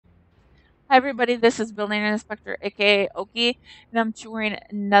Hi everybody, this is Building Inspector aka Oki, and I'm touring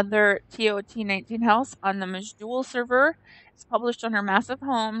another ToT19 house on the Maj'Dul server. It's published under Massive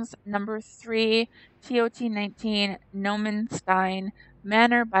Homes, number 3, ToT19 Gnomenstein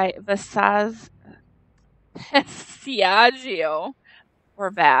Manor by Vasciagio, or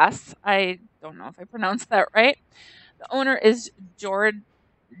Vass. I don't know if I pronounced that right. The owner is Jordiah,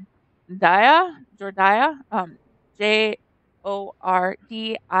 Jordiah.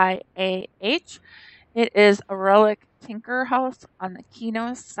 It is a Relic Tinker house on the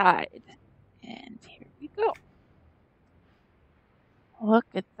Qeynos side. And here we go. Look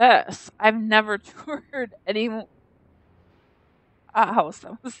at this. I've never toured any house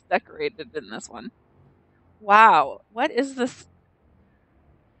that was decorated in this one. Wow. What is this?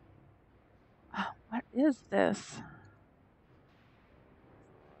 What is this?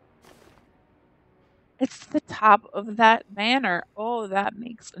 It's the top of that manor. Oh, that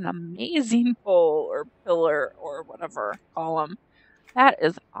makes an amazing pole or pillar or whatever column. That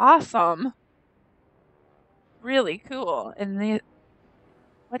is awesome. Really cool. And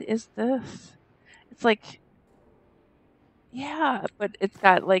what is this? It's like, yeah, but it's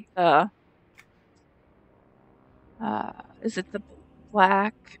got like the, is it the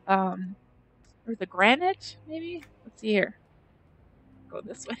black, or the granite, maybe? Let's see here. Go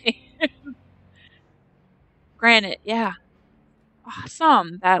this way. Granite, yeah.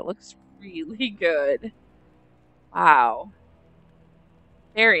 Awesome. That looks really good. Wow.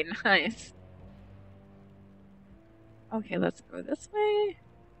 Very nice. Okay, let's go this way.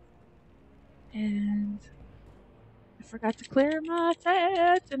 And I forgot to clear my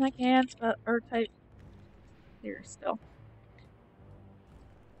text, and I can't spell or type here still.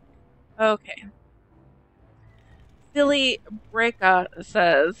 Okay. Silly Breaka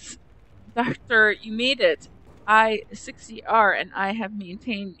says, Doctor, you made it. I, 60R, and I have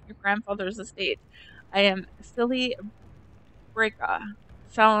maintained your grandfather's estate. I am Silly Breaka.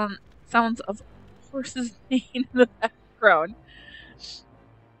 Sounds of horse's name in the background.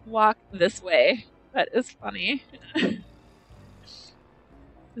 Walk this way. That is funny. Let's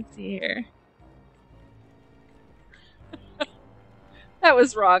see here. That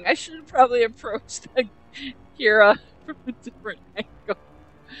was wrong. I should have probably approached Kira from a different angle.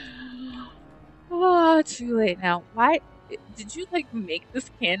 Oh, too late now. Why did you like make this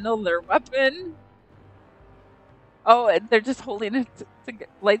candle their weapon? Oh, they're just holding it to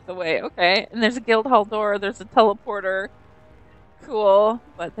light the way. Okay, and there's a guild hall door. There's a teleporter. Cool,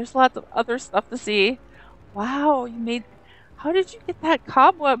 but there's lots of other stuff to see. Wow, you made. How did you get that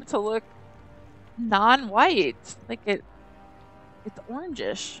cobweb to look non-white? Like it's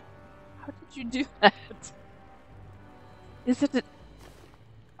orangish. How did you do that? Is it?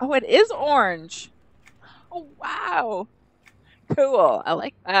 Oh, it is orange. Oh, wow. Cool. I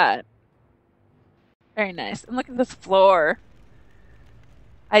like that. Very nice. And look at this floor.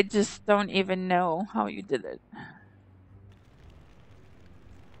 I just don't even know how you did it.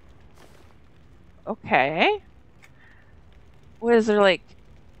 Okay. What is there, like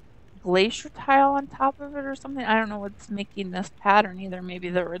glacier tile on top of it or something? I don't know what's making this pattern either. Maybe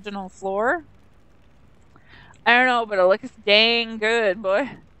the original floor? I don't know, but it looks dang good,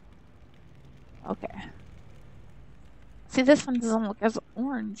 boy. Okay. See, this one doesn't look as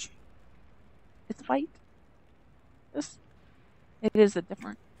orange. It's white. It is a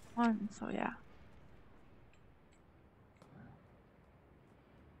different one, so yeah.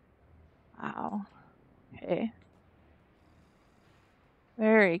 Wow. Okay.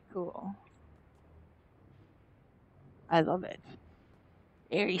 Very cool. I love it.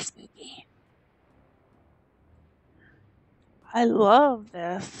 Very spooky. I love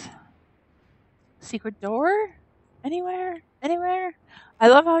this. Secret door? Anywhere? Anywhere? I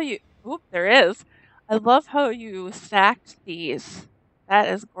love how you... Oop, there is. I love how you stacked these. That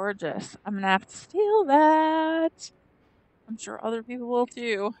is gorgeous. I'm going to have to steal that. I'm sure other people will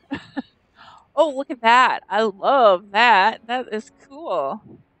too. Oh, look at that. I love that. That is cool.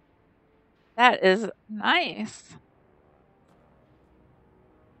 That is nice.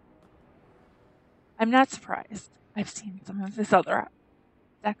 I'm not surprised. I've seen some of his other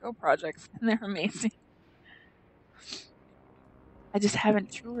deco projects, and they're amazing. I just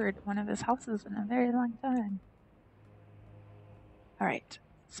haven't toured one of his houses in a very long time. All right.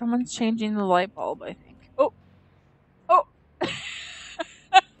 Someone's changing the light bulb, I think. Oh. Oh.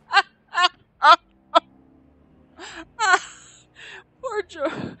 Poor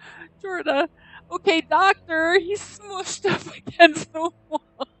Jordiah. Okay, doctor. He's smushed up against the wall.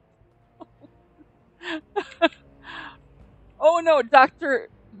 Oh no, Dr.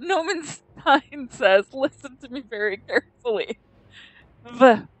 Gnomenstein says, listen to me very carefully.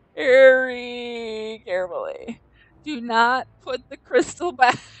 Very very carefully. Do not put the crystal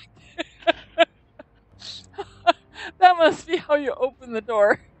back. That must be how you open the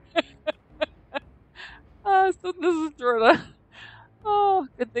door. So this is Jordiah. Oh,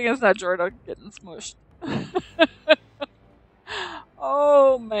 good thing it's not Jordiah getting smushed.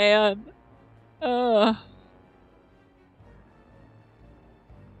 Oh man. Uh,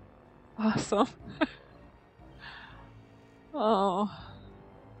 awesome. Oh.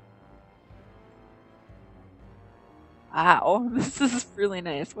 Wow. This is really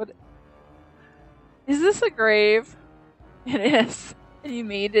nice. What is this, a grave? It is. And you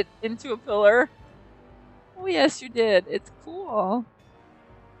made it into a pillar? Oh yes, you did. It's cool.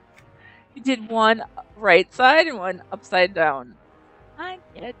 You did one right side and one upside down. I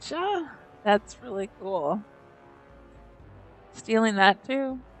getcha. That's really cool. Stealing that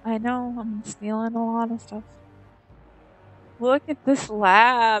too. I know, I'm stealing a lot of stuff. Look at this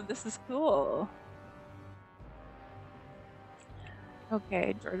lab. This is cool.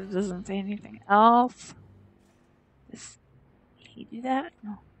 Okay, Jordan doesn't say anything else. Does he do that?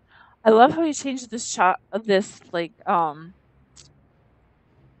 No. I love how he changed this shot of this, like,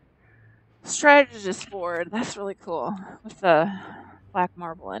 strategist board. That's really cool. With the black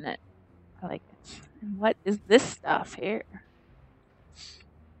marble in it. I like it. And what is this stuff here?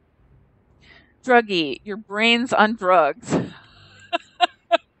 Druggie, your brain's on drugs.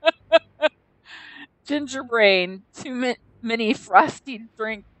 Ginger brain, too many frosty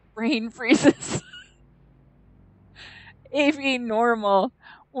drink brain freezes. AV normal,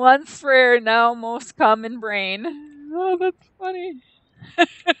 once rare, now most common brain. Oh, that's funny.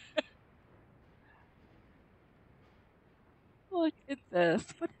 Look at this.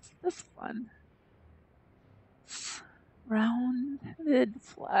 What is this one? Rounded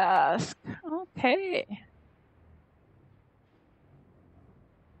flask. Okay.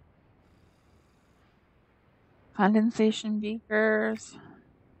 Condensation beakers.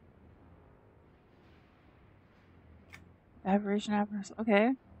 Evaporation apparatus.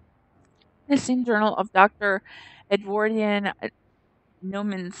 Okay. Missing journal of Dr. Edwardian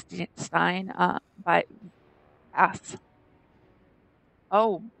Gnomenstein by Ass.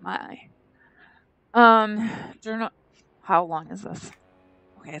 Oh my. Journal. How long is this?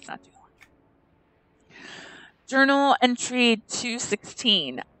 Okay, it's not too long. Journal entry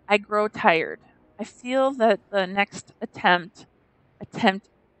 216. I grow tired. I feel that the next attempt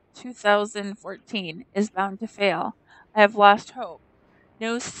 2014, is bound to fail. I have lost hope.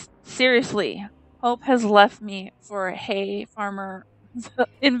 No, seriously, hope has left me for a hay farmer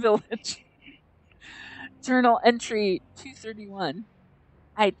in village. Journal entry 231.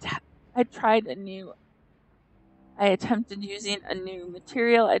 I tried I attempted using a new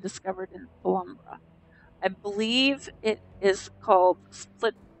material I discovered in Columbra. I believe it is called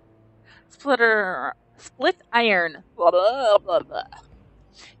split iron. Blah, blah, blah, blah.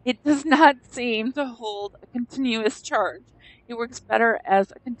 It does not seem to hold a continuous charge. It works better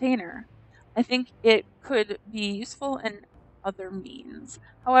as a container. I think it could be useful in other means.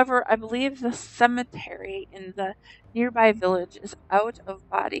 However, I believe the cemetery in the nearby village is out of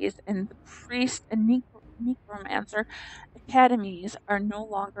bodies, and the priest and necromancer academies are no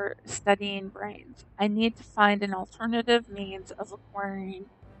longer studying brains. I need to find an alternative means of acquiring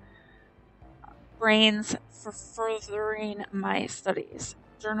brains for furthering my studies.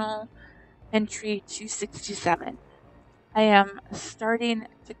 Journal entry 267. I am starting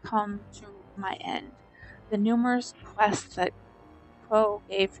to come to my end. The numerous quests that Quo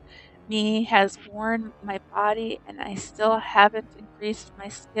gave me has worn my body, and I still haven't increased my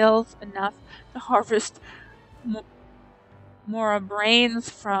skills enough to harvest more brains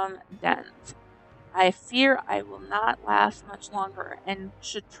from dens. I fear I will not last much longer and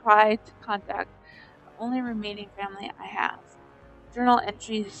should try to contact the only remaining family I have. Journal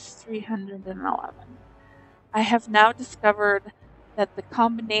entries 311. I have now discovered that the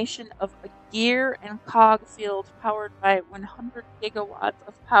combination of a gear and cog field powered by 100 gigawatts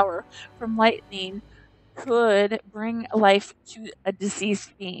of power from lightning could bring life to a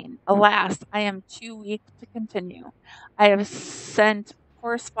deceased being. Alas, I am too weak to continue. I have sent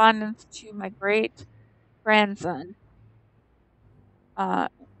correspondence to my great grandson,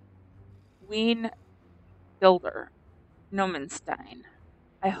 Wien Gilder Gnomenstein.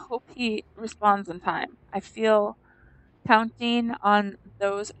 I hope he responds in time. I feel counting on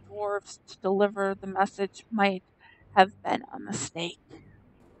those dwarves to deliver the message might have been a mistake.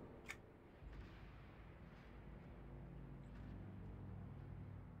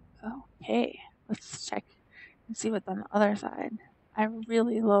 Okay, let's check and see what's on the other side. I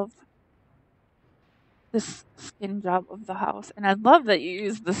really love this skin job of the house. And I love that you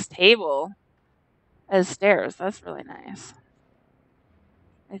use this table as stairs. That's really nice.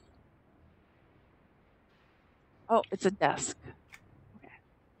 Oh, it's a desk. Okay.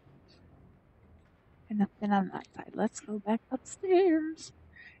 And nothing on that side. Let's go back upstairs.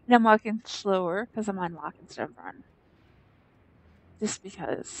 And I'm walking slower because I'm on walk instead of run. Just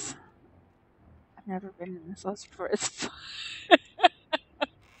because I've never been in this house before. It's fun.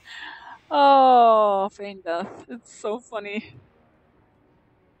 Oh, feign death. It's so funny.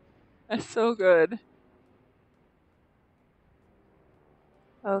 It's so good.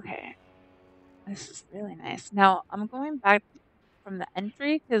 Okay. This is really nice. Now, I'm going back from the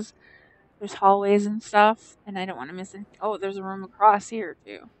entry because there's hallways and stuff, and I don't want to miss anything. Oh, there's a room across here,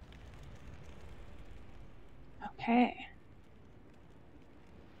 too. Okay.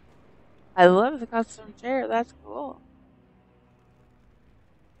 I love the custom chair. That's cool.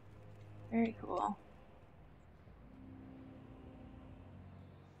 Very cool.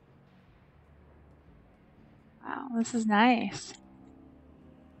 Wow, this is nice.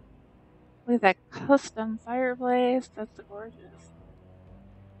 Look at that custom fireplace. That's gorgeous.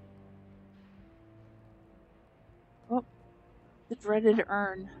 Oh, the dreaded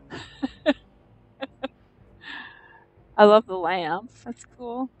urn. I love the lamp. That's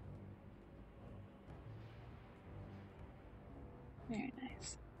cool. Very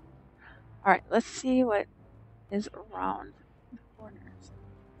nice. Alright, let's see what is around the corners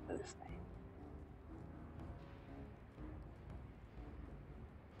of this way.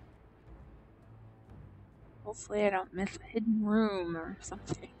 Hopefully I don't miss a hidden room or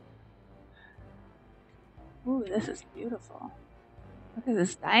something. Ooh, this is beautiful. Look at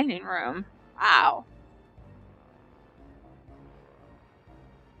this dining room. Wow.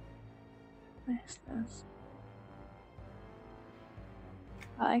 What is this?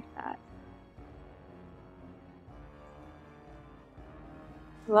 I like that.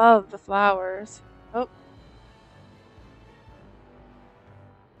 Love the flowers. Oh.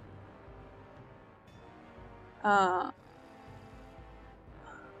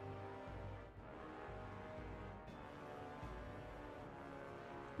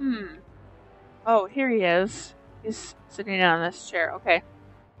 Oh, here he is. He's sitting on this chair. Okay.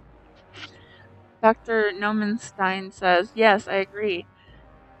 Dr. Gnomenstein says, yes, I agree.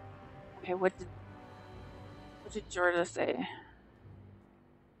 Okay, what did Jordiah say?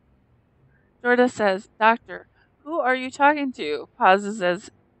 Jordiah says, Doctor, who are you talking to? Pauses as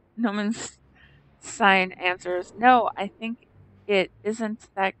Gnomenstein answers, no, I think it isn't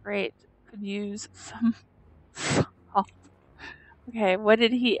that great. Could use some salt. Okay, what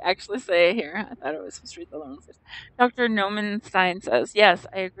did he actually say here? I thought I was supposed to read the loan first. Dr. Gnomenstein says, yes,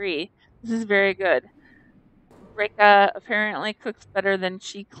 I agree. This is very good. Rika apparently cooks better than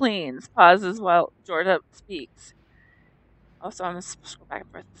she cleans. Pauses while Jordiah speaks. Also, I'm supposed to go back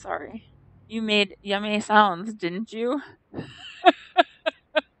and forth. Sorry. You made yummy sounds, didn't you?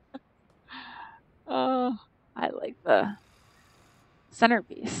 Oh, I like the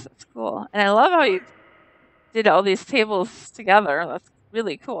centerpiece. That's cool. And I love how you did all these tables together. That's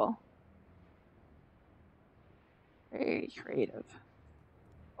really cool. Very creative.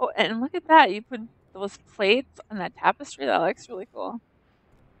 Oh, and look at that. You put those plates on that tapestry. That looks really cool.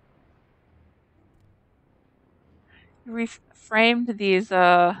 You reframed these,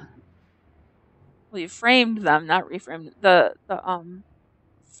 well, you framed them, not reframed. What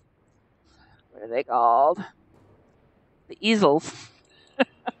are they called? The easels.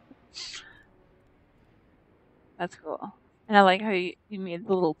 That's cool. And I like how you made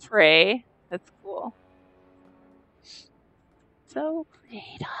the little tray. That's cool. So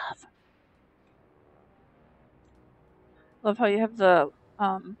creative. Love how you have the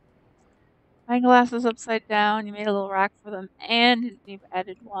wine glasses upside down. You made a little rack for them, and you've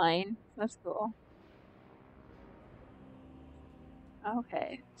added wine. That's cool.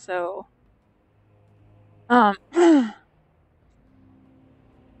 Okay, so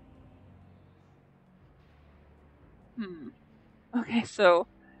Okay, so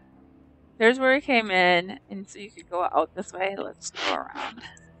there's where we came in, and so you could go out this way. Let's go around.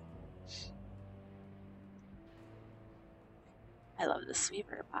 I love the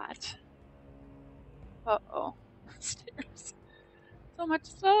sweeper pot. Uh-oh. Stairs. So much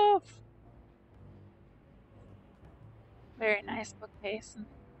stuff. Very nice bookcase and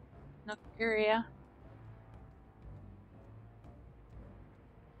nook area.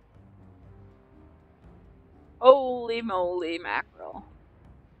 Holy moly mackerel.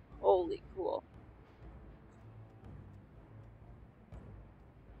 Holy cool.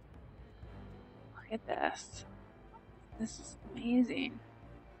 Look at this. This is amazing.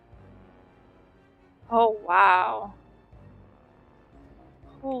 Oh, wow.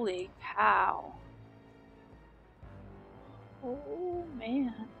 Holy cow. Oh,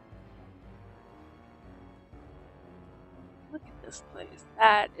 man. Look at this place.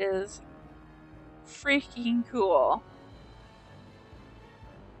 That is freaking cool.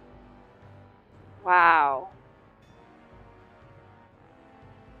 Wow.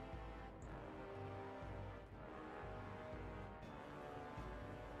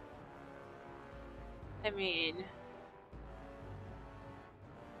 I mean,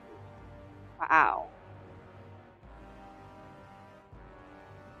 wow.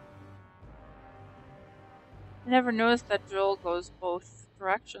 I never noticed that drill goes both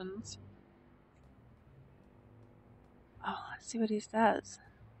directions. Oh, let's see what he says.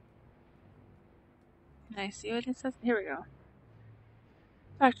 Can I see what he says? Here we go.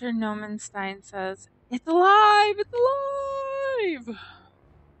 Dr. Gnomenstein says, "It's alive! It's alive!"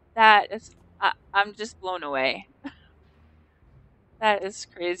 That is, I'm just blown away. That is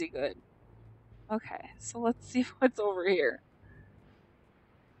crazy good. Okay, so let's see what's over here.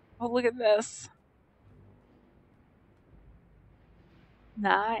 Oh, look at this.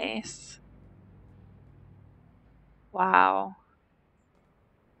 Nice. Wow.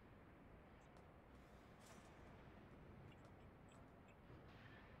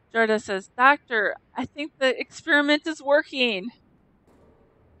 Jordiah says, "Doctor, I think the experiment is working."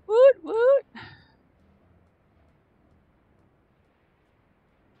 Woot woot.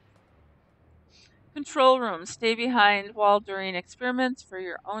 Control room. Stay behind wall during experiments for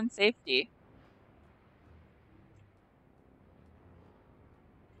your own safety.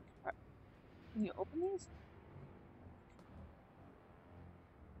 Can you open these?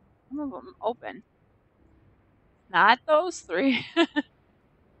 Some of them open. Not those three. I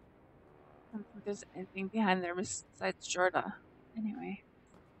don't think there's anything behind there besides Jordiah. Anyway.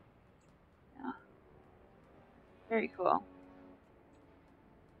 Yeah. Very cool.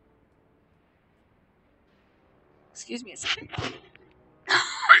 Excuse me a second.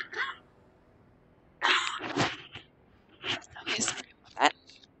 Okay, sorry about that.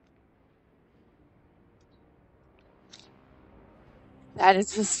 That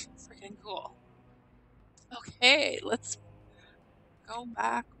is just freaking cool. Okay, let's go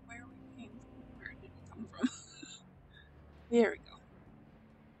back where we came from. Where did we come from? Here we go.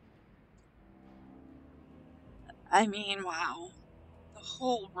 I mean, wow. The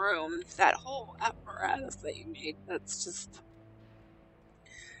whole room, that whole apparatus that you made, that's just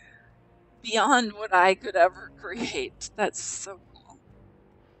beyond what I could ever create. That's so cool.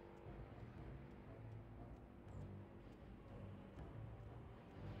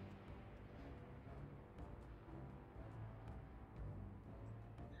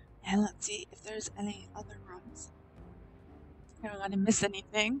 And let's see if there's any other rooms. I don't want to miss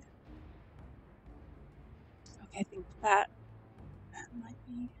anything. Okay, I think that might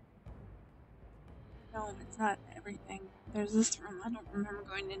be... No, it's not everything. There's this room. I don't remember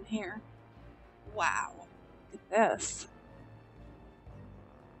going in here. Wow. Look at this.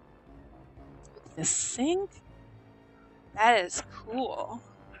 Look at this sink. That is cool.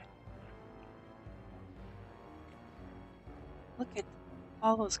 Look at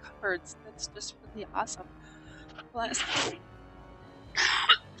all those cupboards. That's just really awesome. Plus,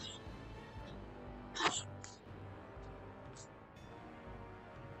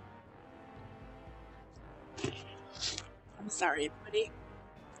 I'm sorry, everybody.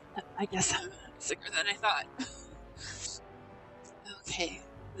 I guess I'm sicker than I thought. Okay.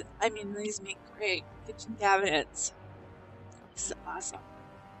 I mean, these make great kitchen cabinets. This is awesome.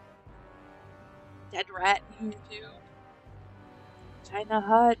 Dead rat in here, too. China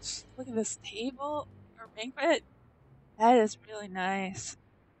hutch. Look at this table or banquet. That is really nice.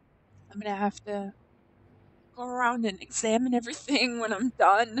 I'm gonna have to go around and examine everything when I'm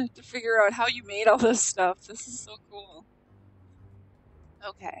done to figure out how you made all this stuff. This is so cool.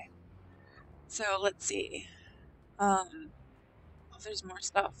 Okay. So let's see. Oh, there's more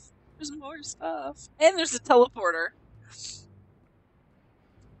stuff. There's more stuff. And there's a teleporter.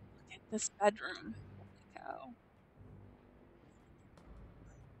 Look at this bedroom. Holy cow.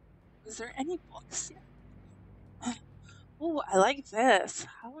 Is there any books yet? Oh, I like this.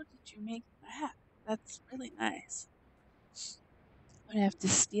 How did you make that? That's really nice. I'm gonna have to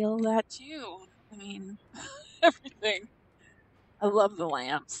steal that too. I mean, everything. I love the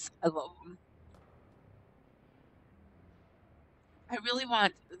lamps. I love them. I really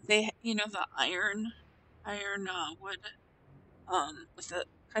want the iron wood, with a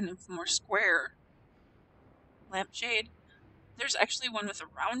kind of more square lampshade. There's actually one with a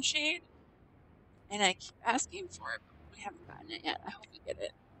round shade, and I keep asking for it, but we haven't gotten it yet. I hope we get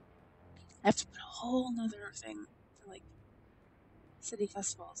it. I have to put a whole nother thing for like city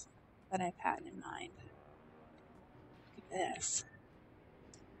festivals that I've had in mind. Look at this.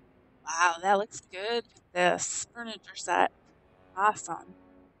 Wow, that looks good. This furniture set. Awesome.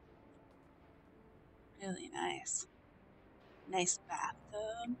 Really nice. Nice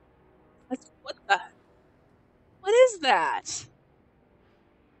bathtub. What is that?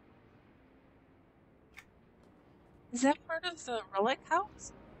 Is that part of the Relic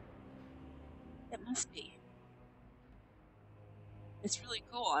house? It must be. It's really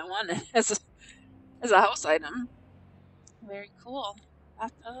cool. I want it as a house item. Very cool.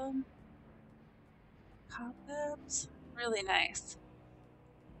 Bathtub. Cobwebs. Really nice.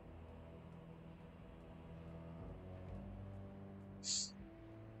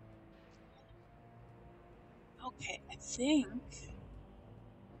 Okay, I think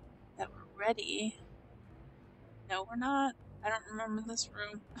that we're ready. No, we're not. I don't remember this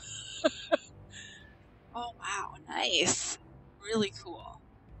room. Oh, wow. Nice. Really cool.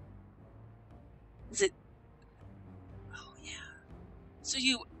 Is it? Oh, yeah. So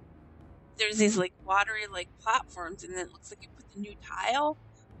there's these like watery like platforms, and then it looks like you put the new tile,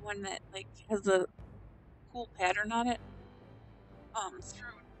 one that like has a cool pattern on it,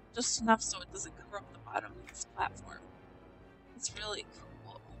 through just enough so it doesn't cover up the bottom of this platform. It's really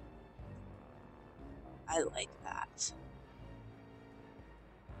cool. I like that.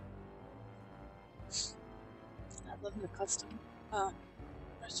 I love the custom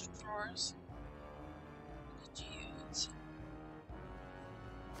dresser drawers. What did you use?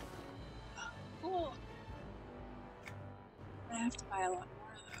 Oh, cool. I have to buy a lot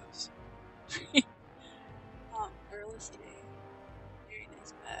more of those. Earless day. Very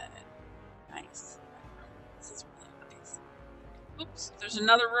nice bed. Nice. This is really nice. Oops, there's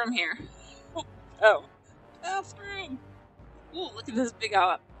another room here. Oh, bathroom. Ooh, look at this big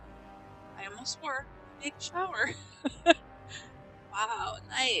out. I almost swore. Big shower. Wow,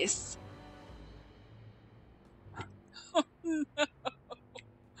 nice. Oh, no.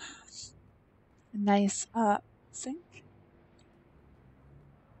 Nice sink.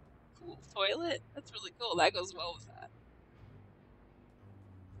 Cool toilet. That's really cool. That goes well with that.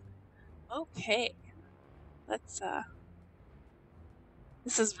 Okay. Let's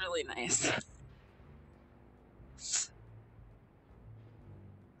this is really nice.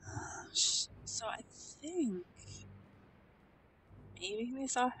 So I think maybe we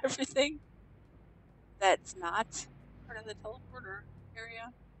saw everything that's not part of the teleporter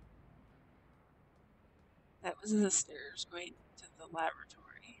area. That was the stairs going to the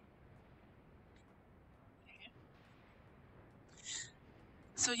laboratory. Okay.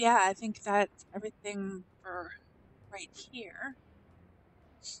 So yeah, I think that's everything for right here.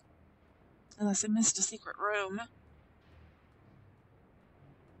 Unless I missed a secret room.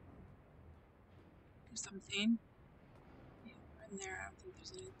 Or something. Yeah, in there. I don't think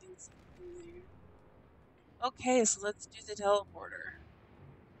there's anything in there. Okay, so let's do the teleporter.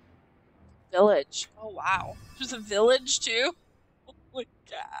 Village. Oh wow. There's a village too? Holy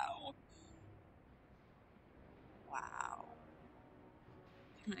cow. Wow.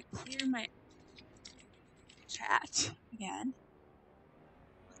 I'm gonna clear my chat again.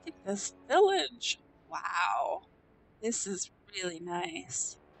 Look at this village. Wow. This is really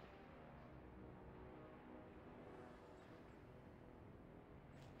nice.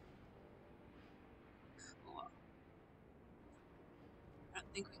 Cool. I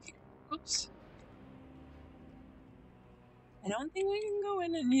don't think we can. Oops. I don't think we can go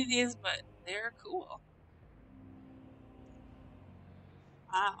in any of these, but they're cool.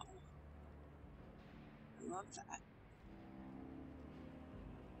 Wow. I love that.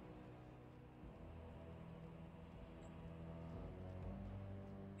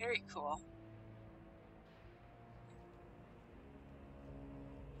 Very cool.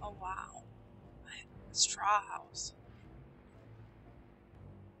 Oh wow. Straw house.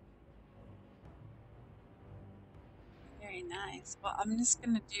 Very nice. Well, I'm just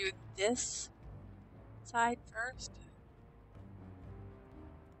gonna do this side first.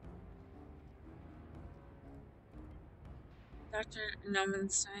 Dr.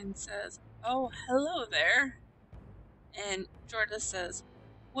 Gnomenstein says, "Oh, hello there." And Jordiah says,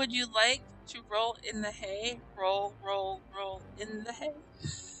 "Would you like to roll in the hay? Roll, roll, roll in the hay."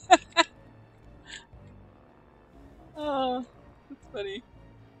 Oh, that's funny.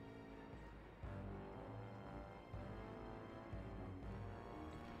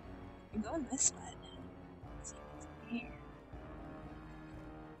 I'm going this way. Let's see what's in here.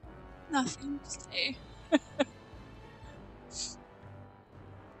 Nothing to say.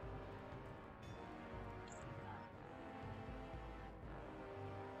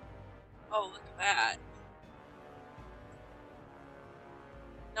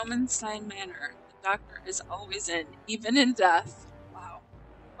 Gnomenstein Manor. The doctor is always in, even in death. Wow.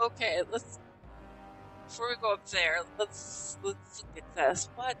 Okay, before we go up there, let's look at this.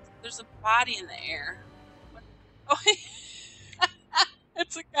 What? There's a body in the air. What? Oh,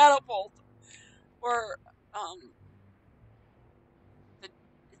 it's a catapult. Or, it's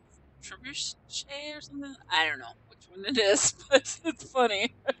trebuchet or something? I don't know which one it is, but it's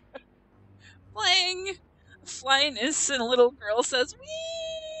funny. Flying! Flying is, and a little girl says,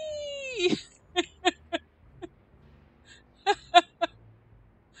 "Wee!"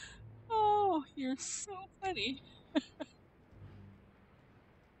 Oh, you're so funny.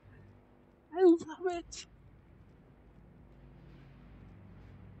 I love it.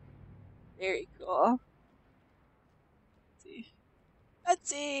 Very cool. Let's see.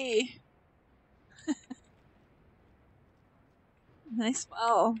 Betsy! Nice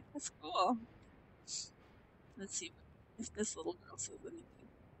well. That's cool. Let's see if this little girl says anything.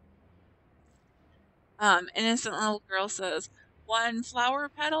 Innocent little girl says, 1 flower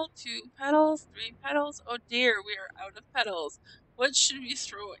petal, 2 petals, 3 petals. Oh dear, we are out of petals. What should we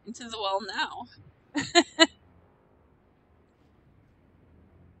throw into the well now?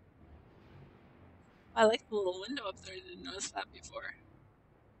 I like the little window up there. I didn't notice that before.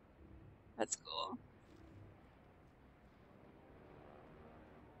 That's cool.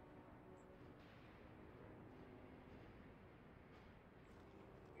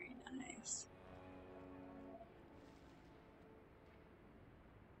 Very nice.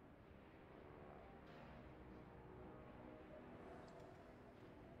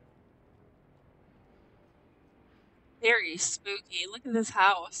 Very spooky. Look at this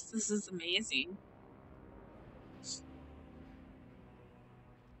house. This is amazing.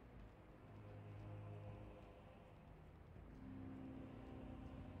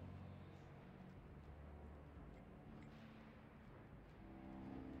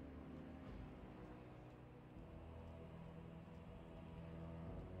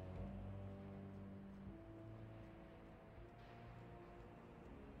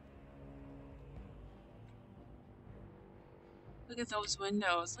 Look at those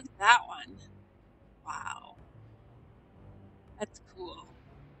windows. Look at that one. Wow. That's cool.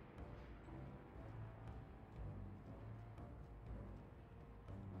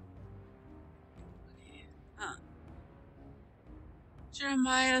 Okay.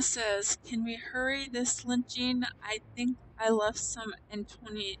 Jeremiah says, "Can we hurry this lynching? I think I left some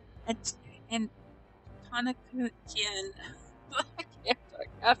Antonican I can't talk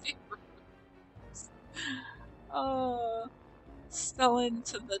happy fruits. Oh, sullen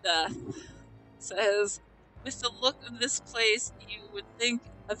to the death." Says, "With the look of this place, you would think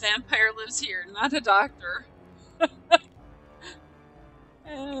a vampire lives here, not a doctor."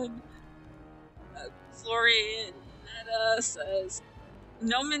 And Florianetta says,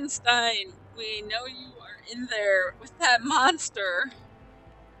 "Gnomenstein, we know you are in there with that monster."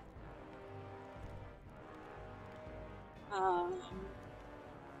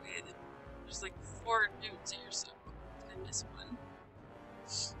 Wait, there's like 4 dudes here, so I missed one.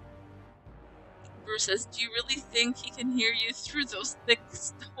 Bruce says, "Do you really think he can hear you through those thick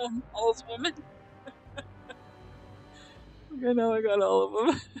stone walls, woman?" Okay, now I got all of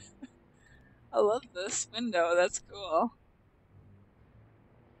them. I love this window. That's cool.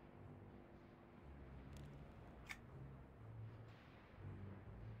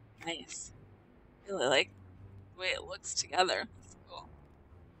 Nice. Really like the way it looks together. That's cool.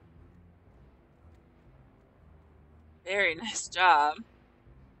 Very nice job.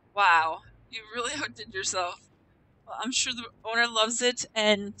 Wow. You really outdid yourself. Well, I'm sure the owner loves it,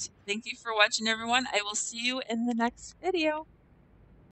 and thank you for watching, everyone. I will see you in the next video.